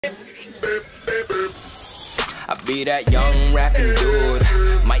I be that young rapping dude,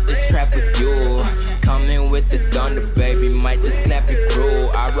 might just trap with you. Coming with the thunder, baby, might just clap your crew.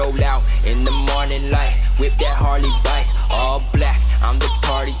 I roll out in the morning light, whip that Harley bike, all black, I'm the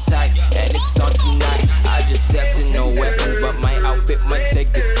party type, and it's on tonight. I just stepped in no weapons, but my outfit might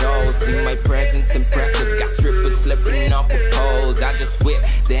take your soul. See my presence impressive, got strippers slipping off the poles. I just whip,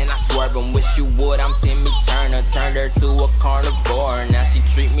 then I swerve and wish you would. I'm Timmy Turner, turned her to a carnivore. Now she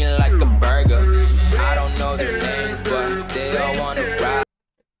treat me like a burger. I don't know their names, but they all wanna ride.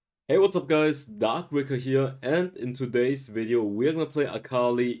 Hey, what's up guys, Darkbreaker here, and in today's video we're gonna play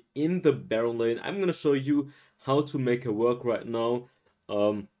Akali in the Baron lane. I'm gonna show you how to make it work right now.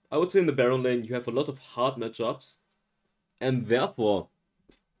 I would say in the Baron lane you have a lot of hard matchups, and therefore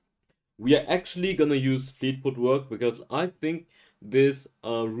we are actually gonna use fleet footwork because I think this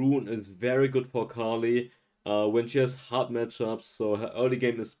rune is very good for Akali when she has hard matchups, so her early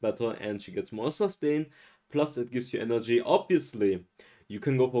game is better and she gets more sustain, plus it gives you energy. Obviously you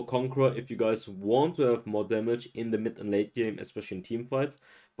can go for Conqueror if you guys want to have more damage in the mid and late game, especially in team fights.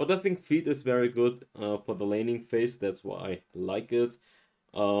 But I think Fleet is very good for the laning phase, that's why I like it.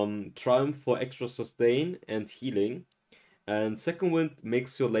 Triumph for extra sustain and healing. And Second Wind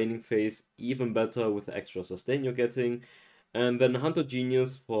makes your laning phase even better with the extra sustain you're getting. And then Hunter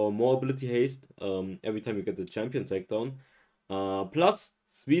Genius for more ability haste every time you get the champion takedown. Plus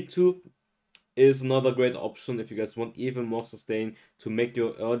Sweet Tooth is another great option if you guys want even more sustain to make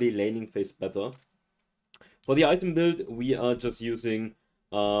your early laning phase better. For the item build, we are just using,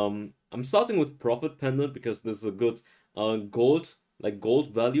 I'm starting with Prophet Pendant because this is a good gold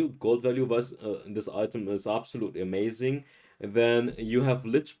value. Gold value wise, this item is absolutely amazing. And then you have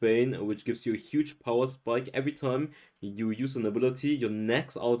Lich Bane, which gives you a huge power spike. Every time you use an ability, your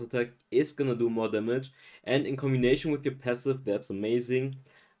next auto attack is gonna do more damage. And in combination with your passive, that's amazing.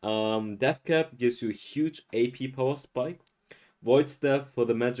 Death Cap gives you a huge AP power spike. Void Staff for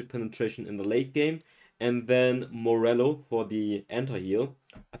the magic penetration in the late game. And then Morello for the anti-heal.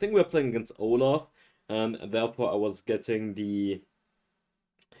 I think we are playing against Olaf, and therefore I was getting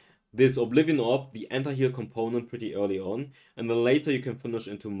this Oblivion Orb, the anti-heal component, pretty early on. And then later you can finish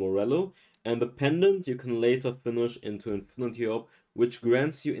into Morello. And the Pendant you can later finish into Infinity Orb, which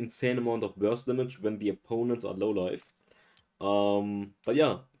grants you insane amount of burst damage when the opponents are low life. But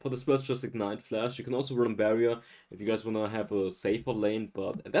yeah, for the spells just Ignite Flash. You can also run Barrier if you guys want to have a safer lane,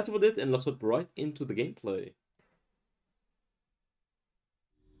 but that's about it, and let's hop right into the gameplay.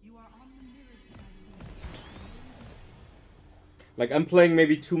 Like, I'm playing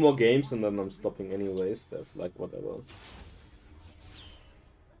maybe 2 more games and then I'm stopping anyways. That's like whatever.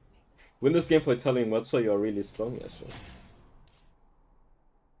 Win this game for Italian what, so you're really strong? Yeah, sure.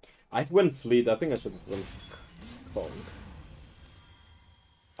 I've went Fleet, I think I should have won Kong.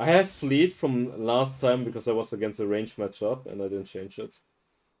 I have Fleet from last time because I was against a range matchup and I didn't change it.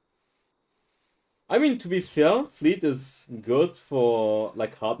 I mean, to be fair, Fleet is good for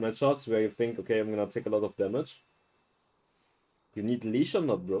like hard matchups where you think, okay, I'm gonna take a lot of damage. You need leash or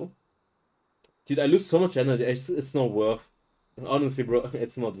not, bro? Dude, I lose so much energy, it's not worth. Honestly, bro,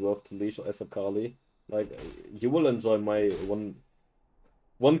 it's not worth to leash as Akali. Like, you will enjoy my one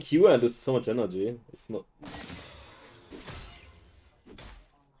Q, I lose so much energy. It's not...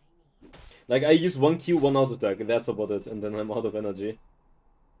 Like, I use 1 Q, 1 auto attack, and that's about it, and then I'm out of energy.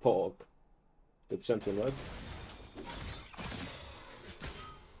 Pop. The champion, right?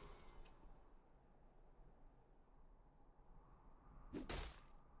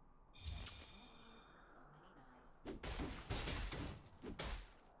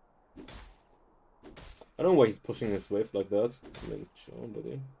 I don't know why he's pushing his wave like that. I mean, sure,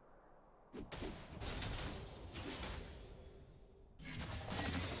 buddy.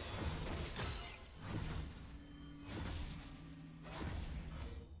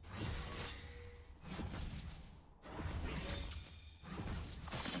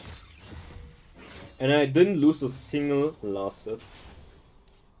 And I didn't lose a single last set.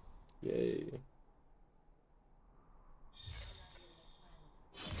 Yay.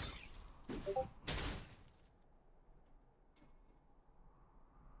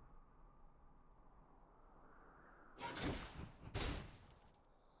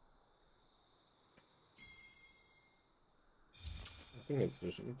 I think it's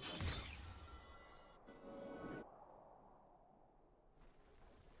vision.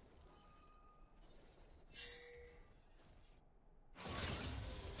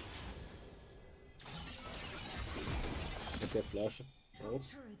 Okay, flash out.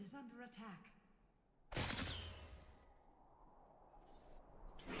 Turret is under attack.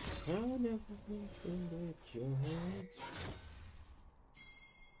 I'll never break your heart.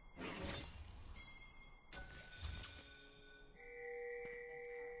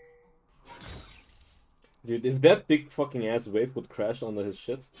 Dude, if that big fucking ass wave would crash under his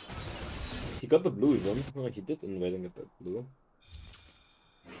shit. He got the blue even. Oh, he did invade and get that blue.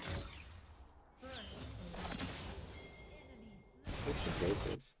 I should wait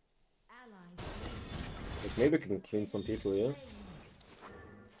it. Like, maybe I can clean some people here.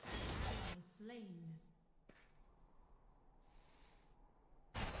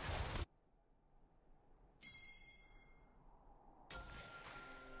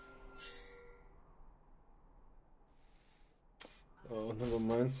 Oh, never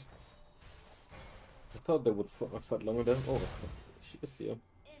mind. I thought they would fight longer there. Oh, she is here.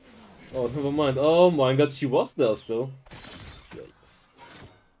 Oh, never mind. Oh my god, she was there still. Yikes.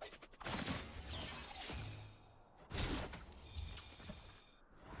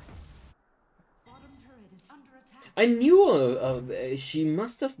 I knew she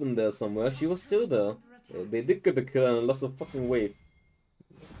must have been there somewhere. She was still there. They did get the kill and lost a fucking wave.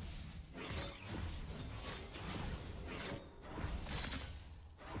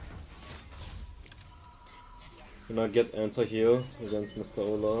 And I get anti-heal against Mr.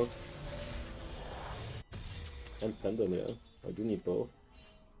 Olaf. And Pendant, yeah. I do need both.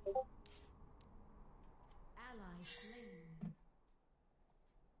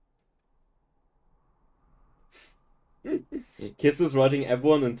 Kiss is writing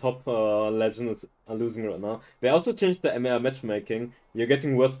everyone in top legend are losing right now. They also changed the MR matchmaking. You're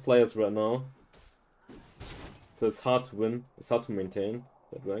getting worse players right now. So it's hard to win. It's hard to maintain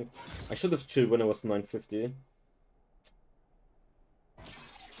that rank. I should have chilled when I was 950.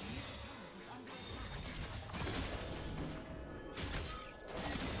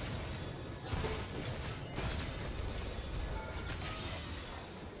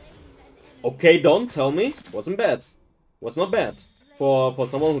 Okay, don't tell me. Wasn't bad. Was not bad. For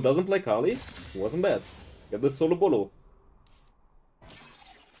someone who doesn't play Kali, wasn't bad. Get this solo bolo.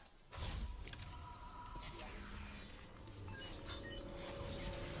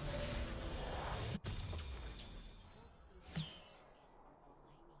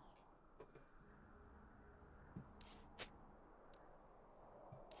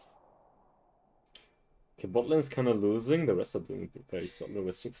 Okay, bot lane's kind of losing. The rest are doing very solid.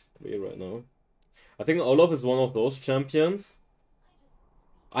 We're 6-3 right now. I think Olaf is one of those champions.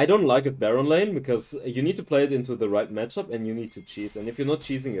 I don't like it Baron lane because you need to play it into the right matchup and you need to cheese. And if you're not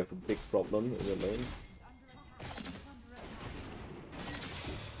cheesing, you have a big problem in the lane.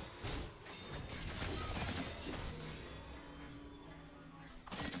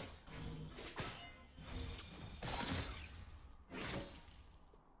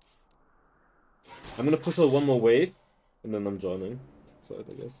 I'm gonna push out one more wave and then I'm joining. Side,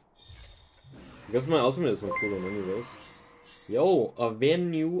 I guess. I guess my ultimate is on cooldown anyways. Yo,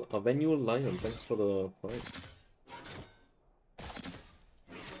 Avenue Lion, thanks for the fight.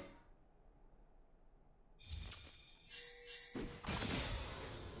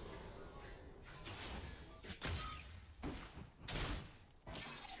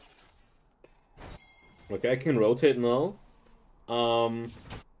 Okay, I can rotate now.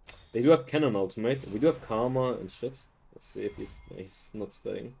 They do have cannon ultimate. We do have karma and shit. Let's see if he's not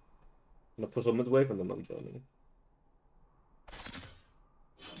staying. I'm gonna push on mid wave and then I'm joining.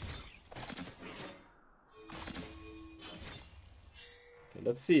 Okay,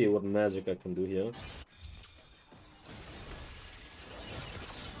 let's see what magic I can do here.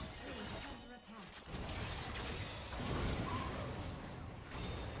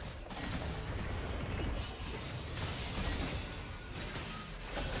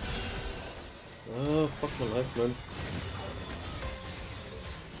 Oh, fuck my life, man.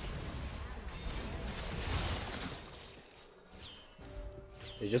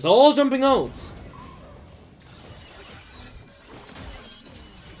 They're just all jumping out!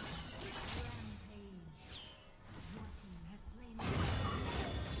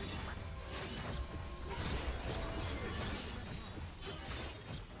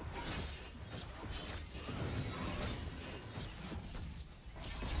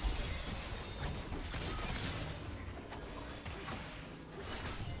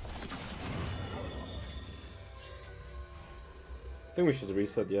 I think we should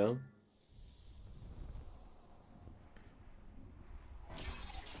reset, yeah.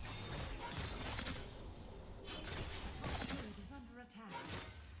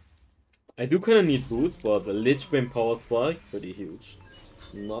 I do kinda need boots, but the Lich Bane power spike, pretty huge.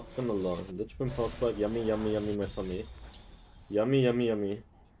 Not gonna lie. Lich Bane power spike, yummy, yummy, yummy, my tummy. Yummy, yummy, yummy.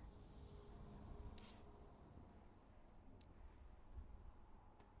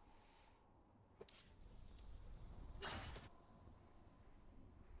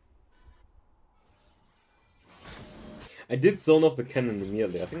 I did zone off the cannon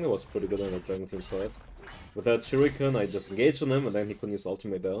immediately. I think that was pretty good on the Dragon Team side. With that Shuriken, I just engaged on him, and then he couldn't use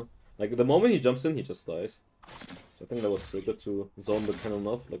ultimate there. Like, the moment he jumps in, he just dies. So I think that was pretty good to zone the cannon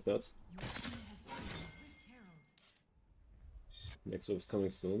off like that. Next wave is coming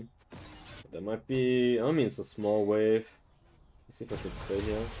soon. But there might be... I mean, it's a small wave. Let's see if I should stay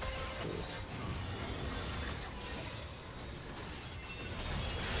here.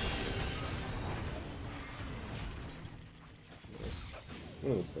 Nice. I'm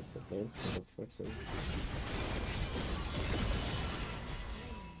gonna put that down. I'll fight him.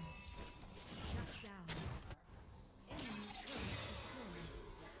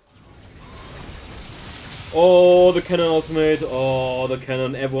 Oh, the cannon ultimate. Oh, the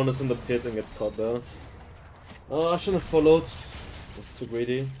cannon. Everyone is in the pit and gets caught there. Oh, I shouldn't have followed. That's too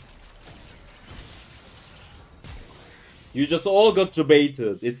greedy. You just all got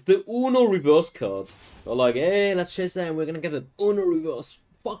debated. It's the Uno reverse card. They're like, hey, let's chase that and we're gonna get an Uno reverse.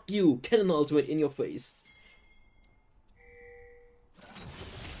 Fuck you. Cannon ultimate in your face.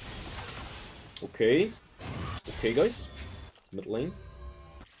 Okay. Okay, guys. Mid lane.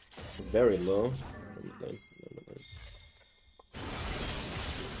 Very low. Mid lane. Mid lane.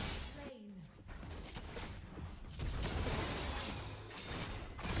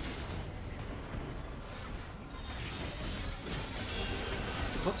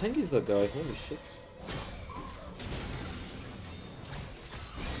 How tanky is that guy? Holy shit.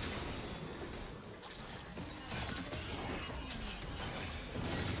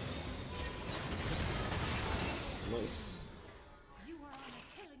 Nice.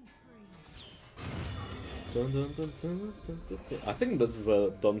 Dun, dun, dun, dun, dun, dun, dun. I think this is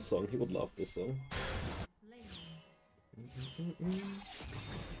a Don song. He would love this song.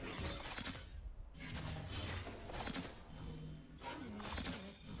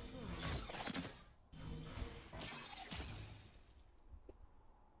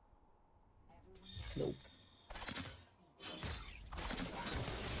 Nope.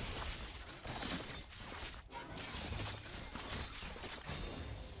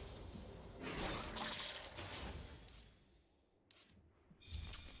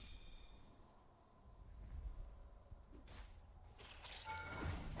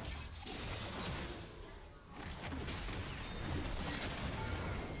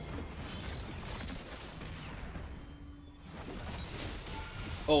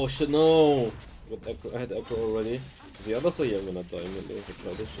 Oh shit, no! I had echo already. The others are here, I'm gonna die immediately if I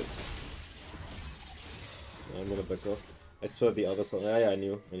try this shit. Yeah, I'm gonna back off. I swear the others are. Yeah, I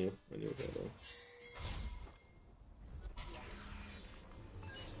knew they were.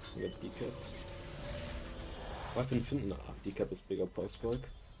 I got decap. Why Infinity? Nah, decap is bigger pulse spike.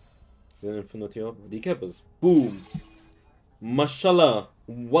 Then Infinity up. Decap is boom! Mashallah!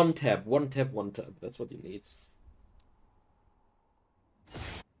 One tap, one tap, one tap. That's what you need.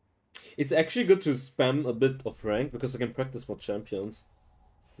 It's actually good to spam a bit of rank because I can practice more champions.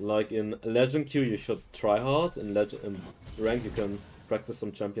 Like in Legend Queue you should try hard, in rank you can practice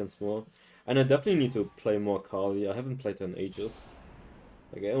some champions more. And I definitely need to play more Akali. I haven't played her in ages.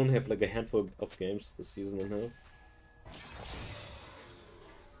 Like I only have like a handful of games this season on her.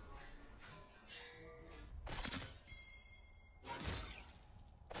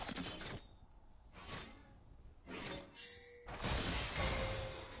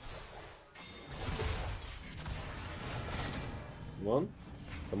 Come on.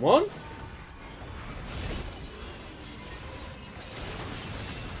 Come on!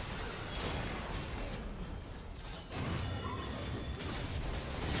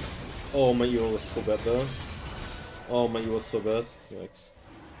 Oh, my EO was so bad there. Oh, my EO was so bad. Yikes.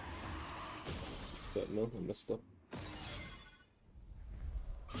 It's bad, man. I messed up.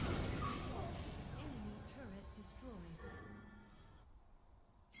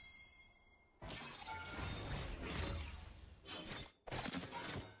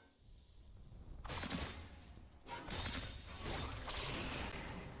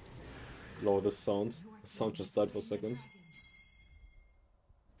 Lower the sound. The sound just died for a second.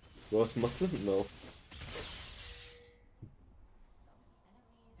 Was Muslim? No.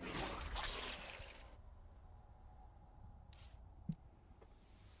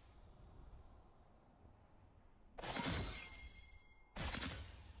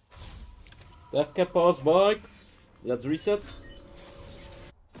 That kept pause bike. Let's reset.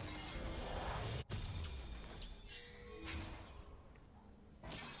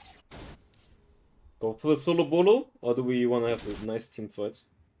 Go for the solo bolo, or do we want to have a nice team fight?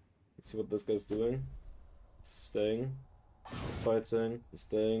 Let's see what this guy's doing. Staying, fighting, he's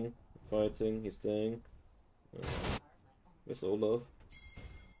staying, fighting, he's staying. Where's Olaf?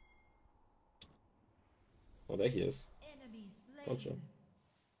 Oh, there he is. Gotcha.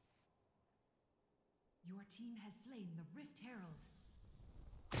 team has slain the Rift Herald.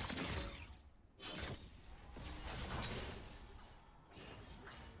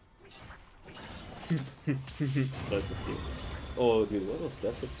 Like this game. Oh, dude, what was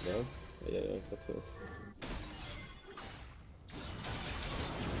that? Yeah, that hurt.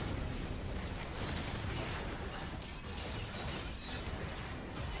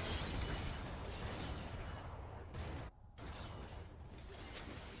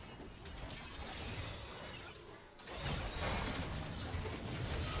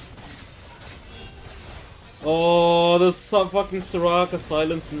 Oh, the fucking Soraka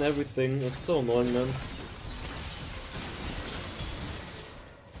silence and everything is so annoying, man.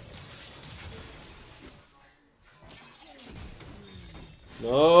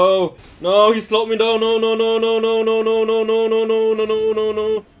 No, no, he slowed me down. No, no, no, no, no, no, no, no, no, no, no, no, no, no,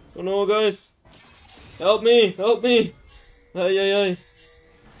 no, no, no, guys, help me, help me. Ay, ay, ay.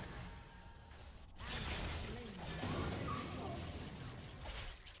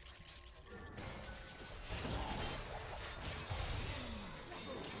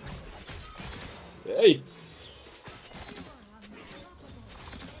 Hey!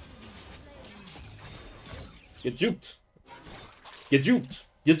 Get juked! Get juked!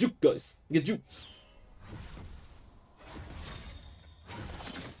 Get juked, guys! Get juked!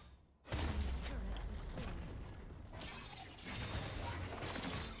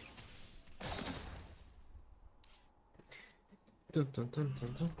 Dun dun dun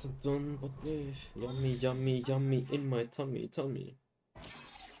dun dun dun dun. What if? Yummy, yummy, yummy in my tummy, tummy.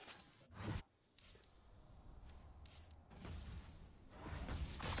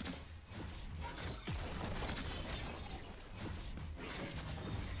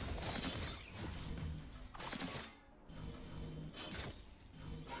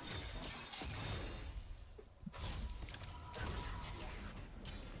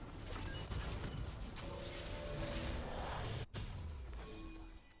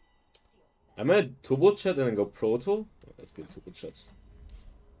 Am I a turbo chat and then go proto? Let's be a turbo chat.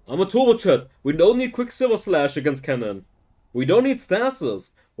 I'm a turbo chat. We don't need Quicksilver Slash against Cannon. We don't need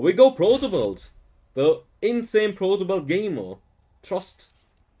stasis. We go proto build. The insane proto build gamer. Trust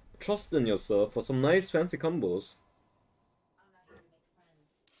in yourself for some nice fancy combos.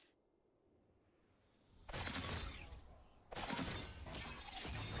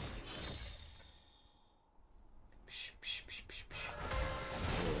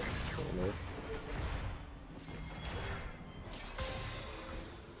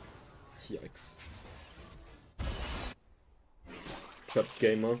 Yikes. Trap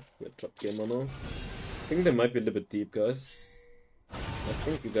gamer. We're trap gamer now. I think they might be a little bit deep, guys. I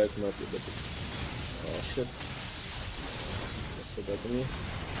think you guys might be a little bit... Oh shit. That's so bad for me.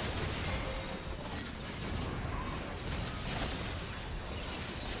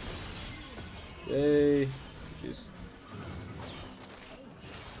 Yay. Jeez.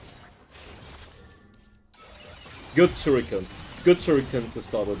 Good shuriken. Good shuriken to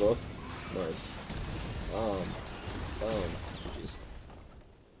start it off. Nice. GG's.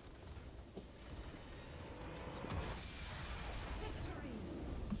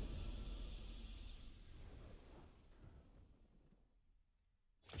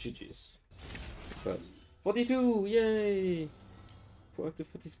 GG's. Bad. 42! Yay! Proactive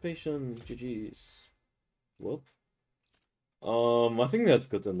participation. GG's. Whoop. I think that's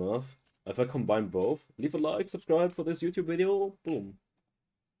good enough. If I combine both, leave a like, subscribe for this YouTube video. Boom.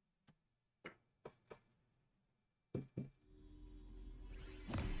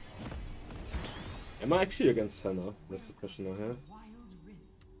 Am I actually against Senna? That's the question I have.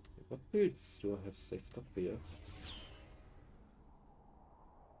 What builds do I have saved up here?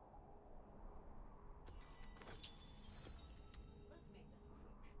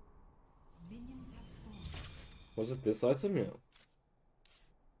 Was it this item? Yeah.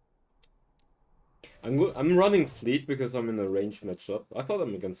 I'm running Fleet because I'm in a ranged matchup. I thought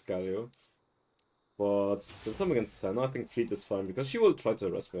I'm against Galio. But since I'm against Senna, I think Fleet is fine because she will try to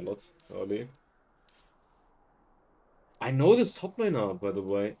harass me a lot early. I know this top laner, by the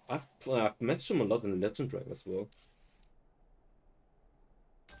way. I've matched him a lot in Legend Rank as well.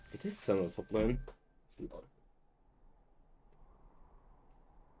 It is Senna top lane. Lol.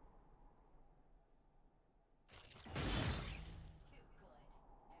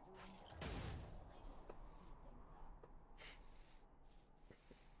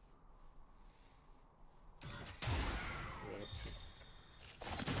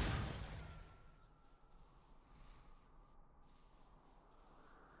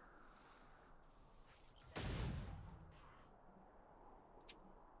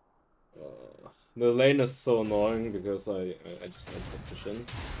 The lane is so annoying because I just don't push in.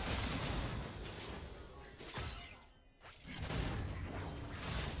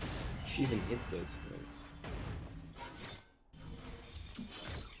 she even hits it. Thanks.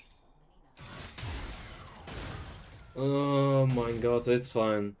 Oh my god, it's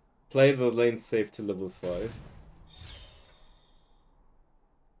fine. Play the lane safe to level 5.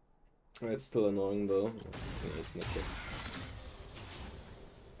 It's still annoying though. Yeah, it's matchup.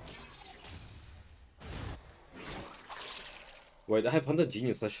 Wait, I have 100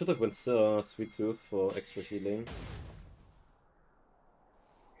 genius. I should have went Sweet Tooth for extra healing.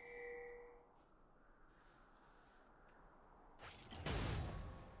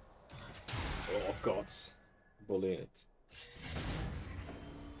 Oh god. Bully it.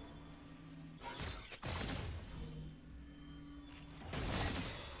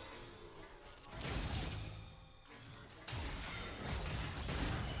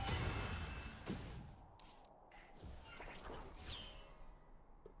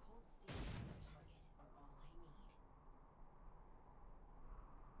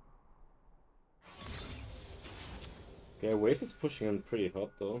 Okay, wave is pushing in pretty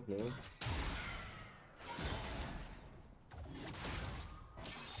hot though, no?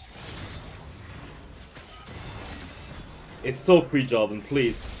 It's so free Jordan,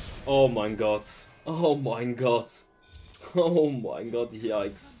 please. Oh my god. Oh my god. Oh my god,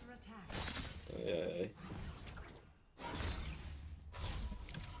 yikes. Yeah.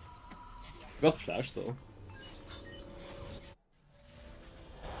 Got flash though.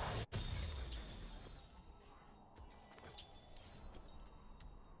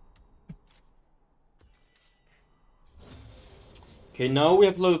 Okay, now we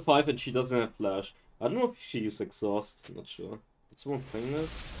have level 5 and she doesn't have flash. I don't know if she used exhaust, I'm not sure. Did someone playing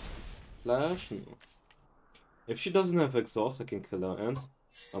this? Flash? No. If she doesn't have exhaust, I can kill her and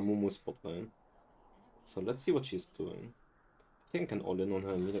Amumu spot lane. So let's see what she's doing. I think I can all in on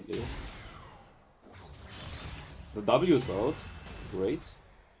her immediately. The W is out. Great.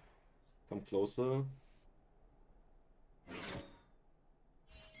 Come closer.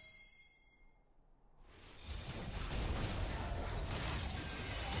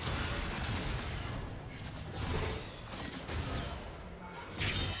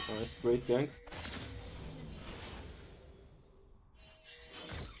 Nice, great gank.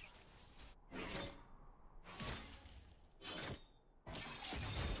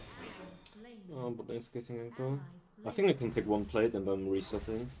 Oh, but lane's getting ankle. I think I can take one plate and then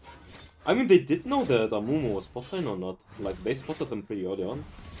resetting. I mean, they did know that Amumu was bot lane or not. Like, they spotted them pretty early on.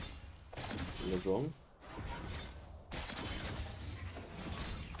 I'm not wrong.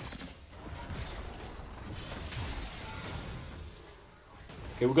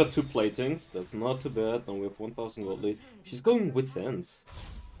 Okay, we got 2 platings. That's not too bad. Now we have 1000 gold lead. She's going wit's ends.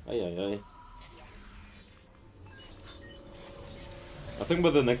 Ay. I think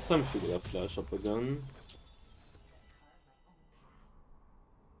by the next time she will have flash up again.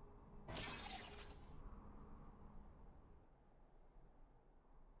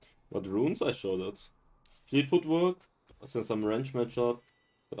 What runes I showed it? Fleet footwork, since I'm range matchup,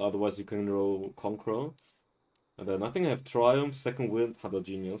 but otherwise you can roll Conqueror. And then I think I have Triumph, Second Wind, Hunter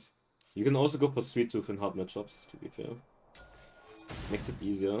Genius. You can also go for Sweet Tooth in hard matchups, to be fair. Makes it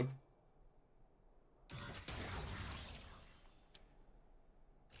easier.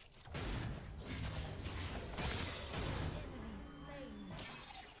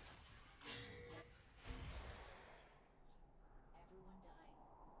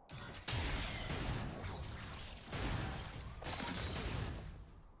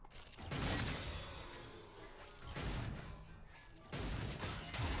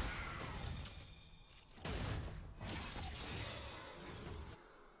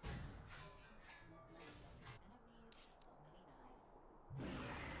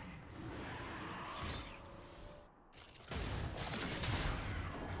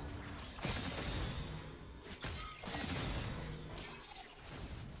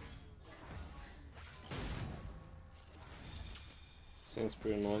 Sounds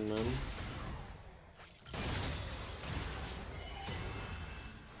pretty annoying, man.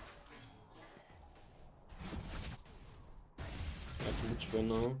 I have Lich by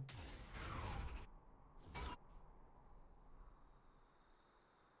now.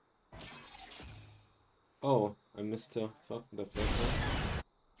 Oh, I missed her. Fuck, the flash.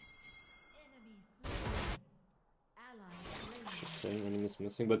 Shit, enemy's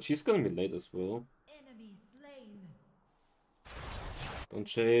missing, but she's gonna be late as well. Don't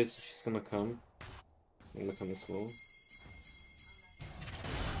chase, she's gonna come. I'm gonna come as well.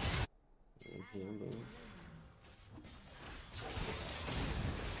 Here, though.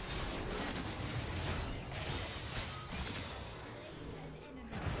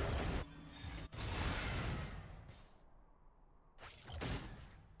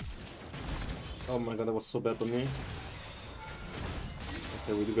 Oh my god, that was so bad on me.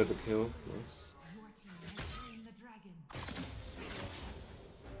 Okay, we do get the kill. Nice. Your team has slain the dragon.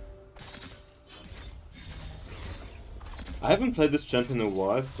 I haven't played this champion in a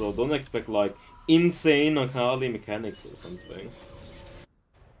while, so don't expect like insane Akali mechanics or something.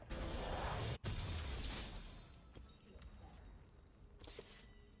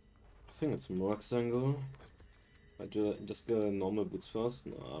 I think it's Merc's angle. I just get normal boots first.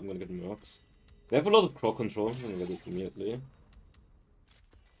 No, I'm gonna get Mercs. They have a lot of crowd control. I'm gonna get it immediately.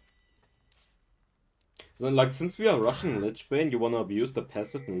 So then, like, since we are rushing Lich Bane, you wanna abuse the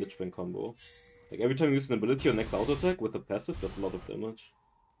passive and Lich Bane combo. Like, every time you use an ability or next auto attack with a passive, does a lot of damage.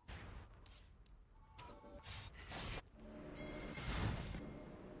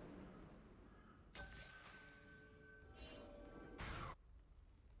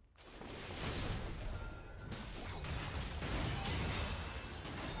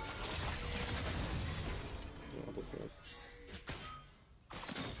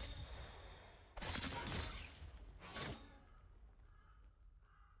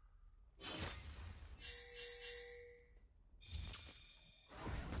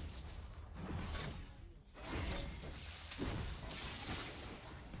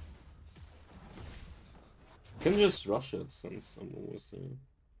 Can just rush it since I'm always there.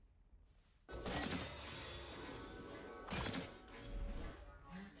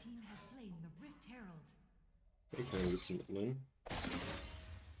 Your team has slain the Rift Herald. I can use mid lane.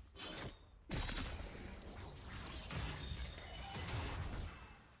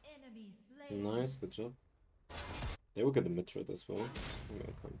 Enemy slain. Nice, good job. They will get the mid trade as well. I'm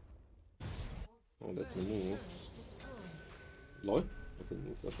gonna come. Oh, that's the move. Lol? I can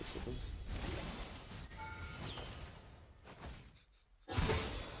move that for a second.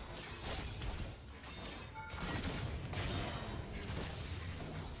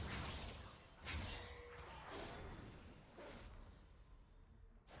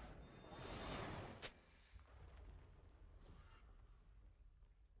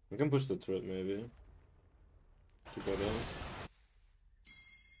 We can push the turret maybe. Together.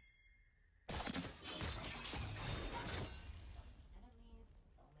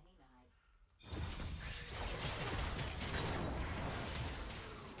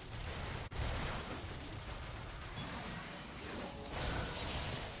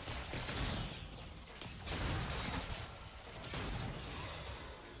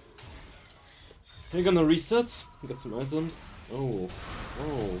 We're gonna reset, get some items. Oh,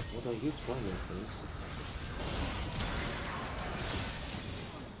 what are you trying to think?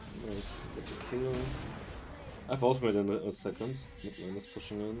 Nice, get the kill. I have ultimate in a second. Mid lane is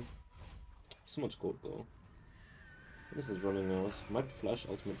pushing in. So much gold though. This is running out. Might flash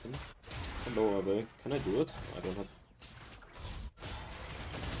ultimate in. How low are they? Can I do it? I don't have.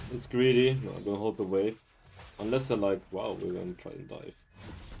 It's greedy. No, I'm gonna hold the wave. Unless they're like, wow, we're gonna try and dive.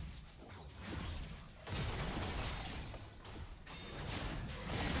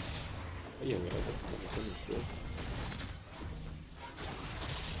 Oh, yeah, right, that's kind of finished, bro.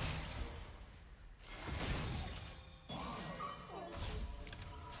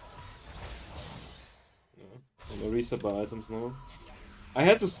 Yeah, I'm gonna reset my items now. I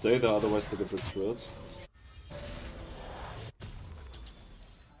had to stay there, otherwise they get the turret.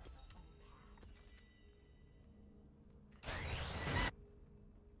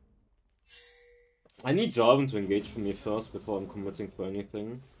 I need Jarvan to engage for me first before I'm committing for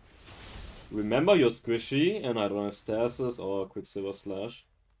anything. Remember, you're squishy, and I don't have stasis or Quicksilver Slash.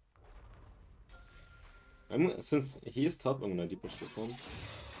 Since he is top, I'm gonna depush this one.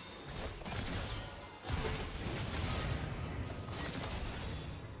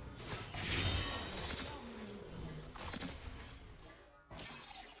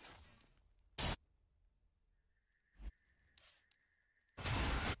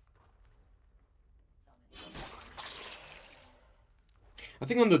 I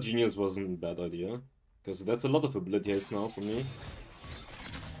think on the Genius wasn't a bad idea, because that's a lot of ability haste now for me.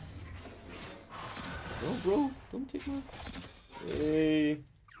 No, bro, don't take my... Hey.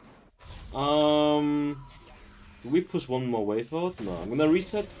 Do we push one more wave out? No, I'm gonna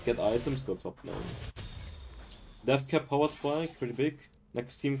reset, get items, go top lane. Death cap power spike, pretty big.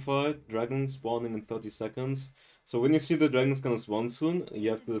 Next team fight, dragon spawning in 30 seconds. So when you see the dragon's gonna spawn soon, you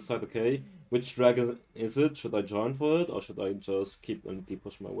have to decide, okay, which dragon is it? Should I join for it, or should I just keep and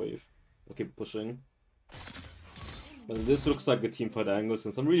depush my wave? Or keep pushing? But this looks like the team fight angle,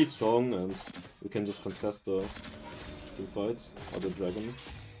 since I'm really strong and we can just contest the team fight, or the dragon.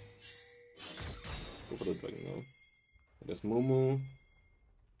 Go for the dragon now. There's Mumu.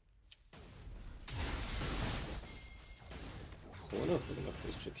 I wonder if we're gonna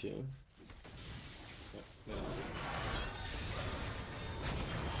face check here. Yeah.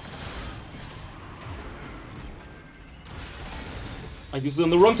 I used it on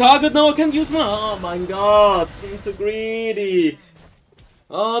the wrong target, now I can't use my... Oh my god, I'm too greedy!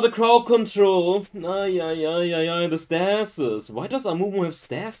 Oh, the crowd control! Ay, the stasis! Why does Amumu have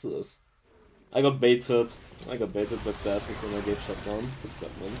stasis? I got baited. I got baited by stasis and I gave shutdown.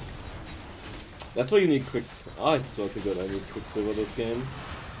 That's why you need quicks. I swear to god I need Quicksilver this game.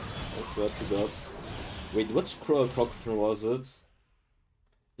 I swear to god. Wait, which crowd control was it?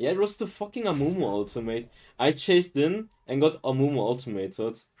 Yeah, it was the fucking Amumu ultimate. I chased in and got Amumu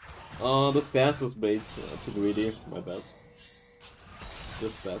ultimated. Oh, the stasis bait. Too greedy. My bad.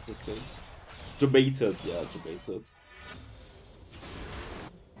 Just stasis bait. Jebaited. Yeah, jebaited.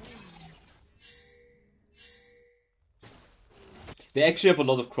 They actually have a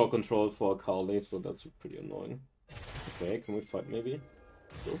lot of crowd control for Akali, so that's pretty annoying. Okay, can we fight maybe?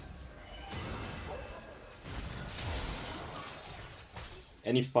 Go.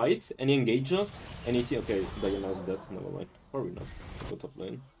 Any fights? Any engagers? Any T? Okay, Diana's dead. Never mind. Probably not. Go top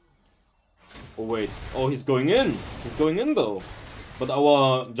lane. Oh wait. Oh, he's going in! He's going in though! But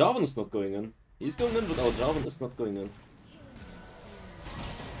our Jarvan is not going in. He's going in, but our Jarvan is not going in.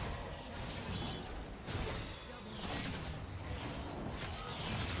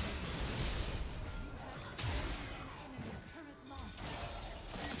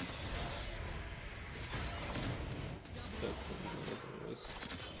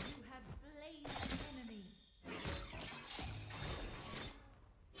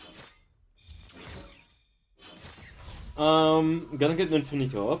 Gonna get an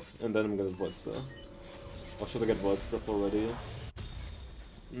Infinity Orb, and then I'm gonna Void Star. Or should I get Void Stuff already?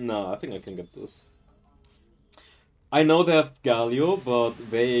 No, I think I can get this. I know they have Galio, but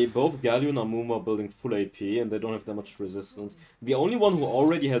both Galio and Amumu are building full AP, and they don't have that much resistance. The only one who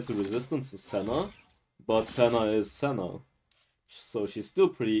already has the resistance is Senna, but Senna is Senna. So she's still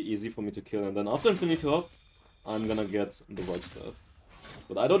pretty easy for me to kill, and then after Infinity Orb, I'm gonna get the Void Stuff.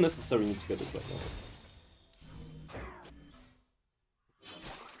 But I don't necessarily need to get it right now.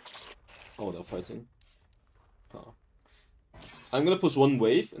 Oh, they're fighting. Huh. I'm gonna push one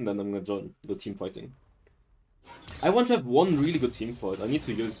wave, and then I'm gonna join the team fighting. I want to have one really good team fight. I need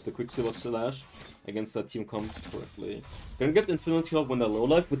to use the Quicksilver Slash against that team comp correctly. Gonna get Infinity Orb when they're low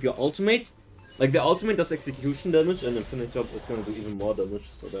life with your ultimate. Like, the ultimate does execution damage, and Infinity Orb is gonna do even more damage,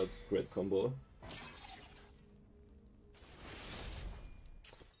 so that's a great combo.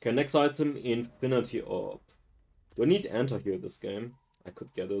 Okay, next item, Infinity Orb. Do I need Enter here this game? I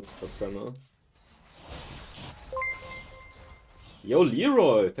could get it for Senna. Yo,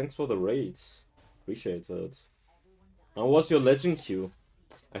 Leroy! Thanks for the raid. Appreciate it. How was your legend queue?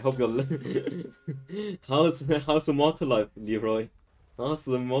 I hope your how's Immortal Life, Leroy? How's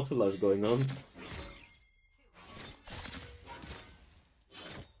the Immortal Life going on?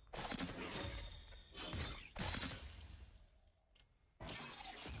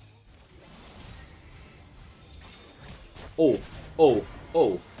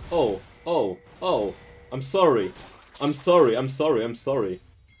 Oh, I'm sorry. I'm sorry.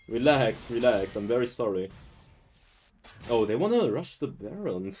 Relax, I'm very sorry. Oh, they wanna rush the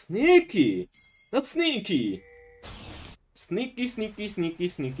Baron. Sneaky! That's sneaky! Sneaky.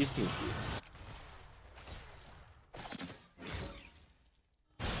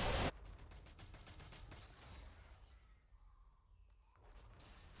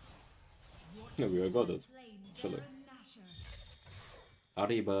 Yeah, we got it. Chilling.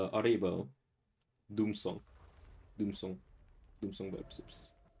 Arriba. Doomsong Websips.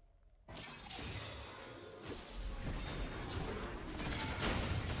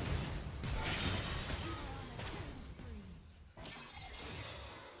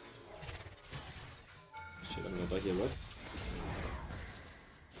 Shit, I'm gonna die here, right?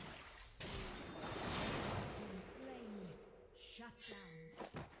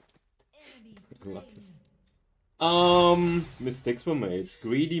 Lucky. Mistakes were made.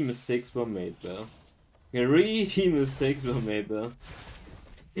 Greedy mistakes were made there. Greedy mistakes were made there.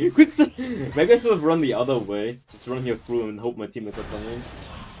 Maybe I should have run the other way. Just run here through and hope my teammates are dying.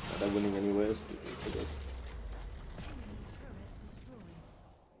 But they're winning anyways.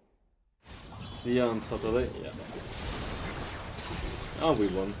 See ya on Saturday. Yeah. Oh, we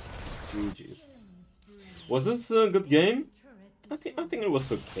won. GG's. Was this a good game? I think it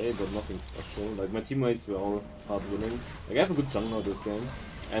was okay, but nothing special. Like, my teammates were all hard winning. Like, I have a good jungler this game,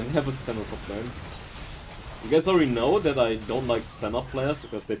 and have a Senna top lane. You guys already know that I don't like Senna players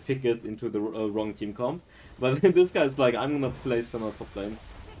because they pick it into the wrong team comp. But this guy's like, I'm gonna play Senna top lane.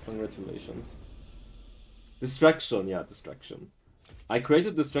 Congratulations. Distraction, yeah, distraction. I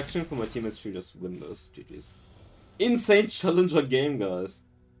created distraction for my teammates to just win this. GG's. Insane challenger game, guys.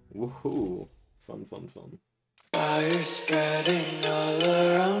 Woohoo. Fun, fun, fun. Fire spreading all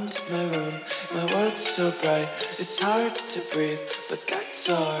around my room. My world's so bright, it's hard to breathe, but that's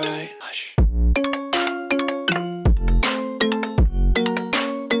alright.